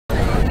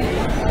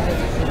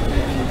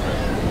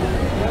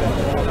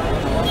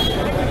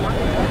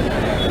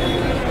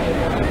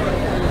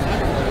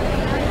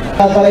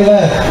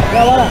தலைவர்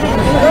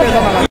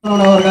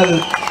அவர்கள்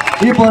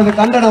இப்பொழுது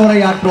கண்டன உரை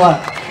ஆற்றுவார்.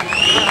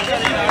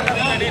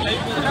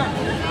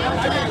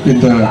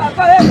 இந்த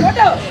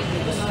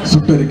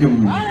சுட்டரிக்கும்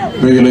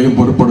வெயிலையும்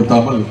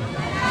பொருட்படுத்தாமல்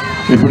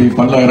இப்படி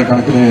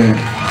பல்லாயிரக்கணக்கிலே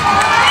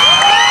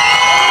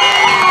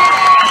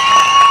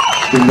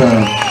இந்த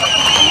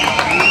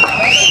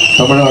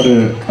தமிழ்நாடு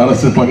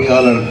அரசு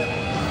பணியாளர்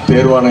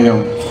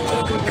தேர்வாணையம்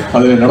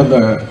அதில் நடந்த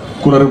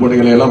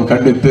குளறுபடிகளை எல்லாம்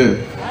கண்டித்து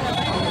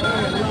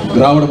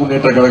திராவிட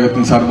முன்னேற்ற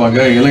கழகத்தின்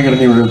சார்பாக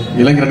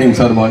இளைஞரணியின்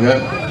சார்பாக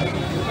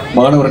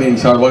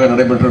மாணவரணியின் சார்பாக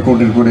நடைபெற்றுக்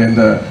கொண்டிருக்கக்கூடிய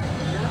இந்த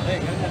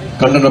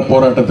கண்டன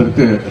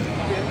போராட்டத்திற்கு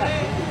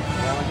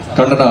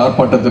கண்டன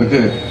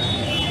ஆர்ப்பாட்டத்திற்கு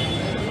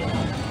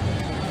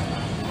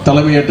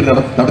தலைமையேற்று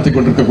நடத்தி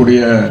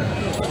கொண்டிருக்கக்கூடிய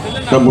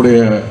நம்முடைய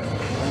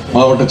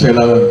மாவட்ட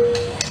செயலாளர்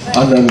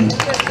அண்ணன்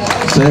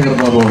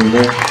சேகர்பாபு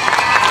அவர்களே,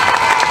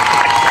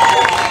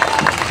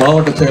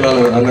 மாவட்ட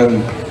செயலாளர் அண்ணன்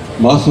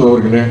மாசு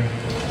அவர்களே,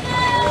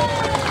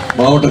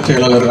 மாவட்ட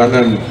செயலாளர்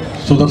அண்ணன்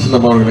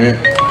சுதர்சனம் அவர்களே,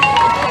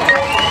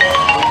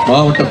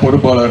 மாவட்ட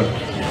பொறுப்பாளர்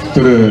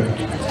திரு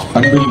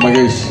அன்பில்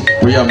மகேஷ்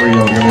பொய்யாமொழி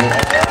அவர்களே,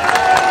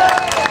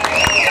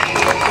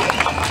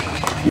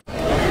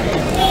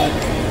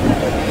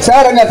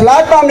 சார் அங்க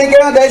பிளாட்ஃபார்ம்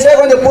நிக்கிறோம், தயவுசெய்து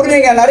கொஞ்சம்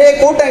புரிஞ்சுங்க. நிறைய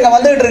கூட்டம் இங்க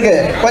வந்துகிட்டு இருக்கு,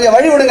 கொஞ்சம்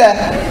வழி விடுங்க.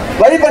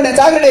 வழி பண்ணு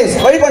சாக்லேஸ்,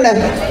 வழி பண்ணு.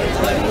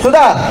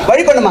 சுதா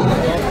வழி பண்ணுமா,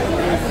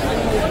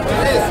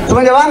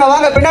 கொஞ்சம் வாங்க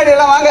வாங்க, பின்னாடி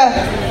எல்லாம் வாங்க.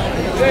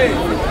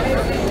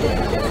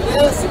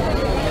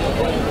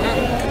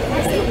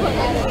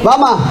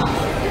 வாமா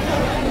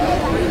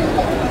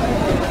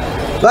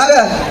வாங்க.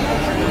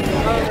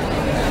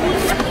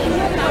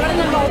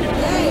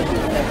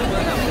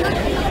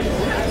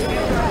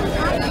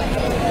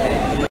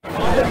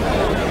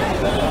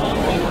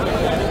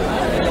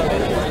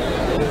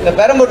 இந்த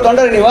பெரம்பூர்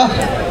தொண்டர் நீ வா.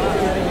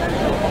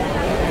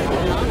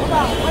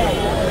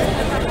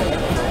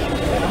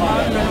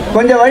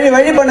 கொஞ்சம்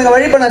வழி பண்ணுங்க,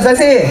 வழி பண்ண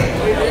சசி,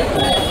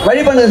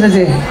 வழி பண்ணுங்க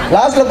சசி.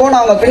 லாஸ்ட்ல போன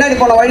அவங்க பின்னாடி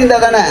போன வழி இருந்தா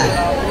தானே.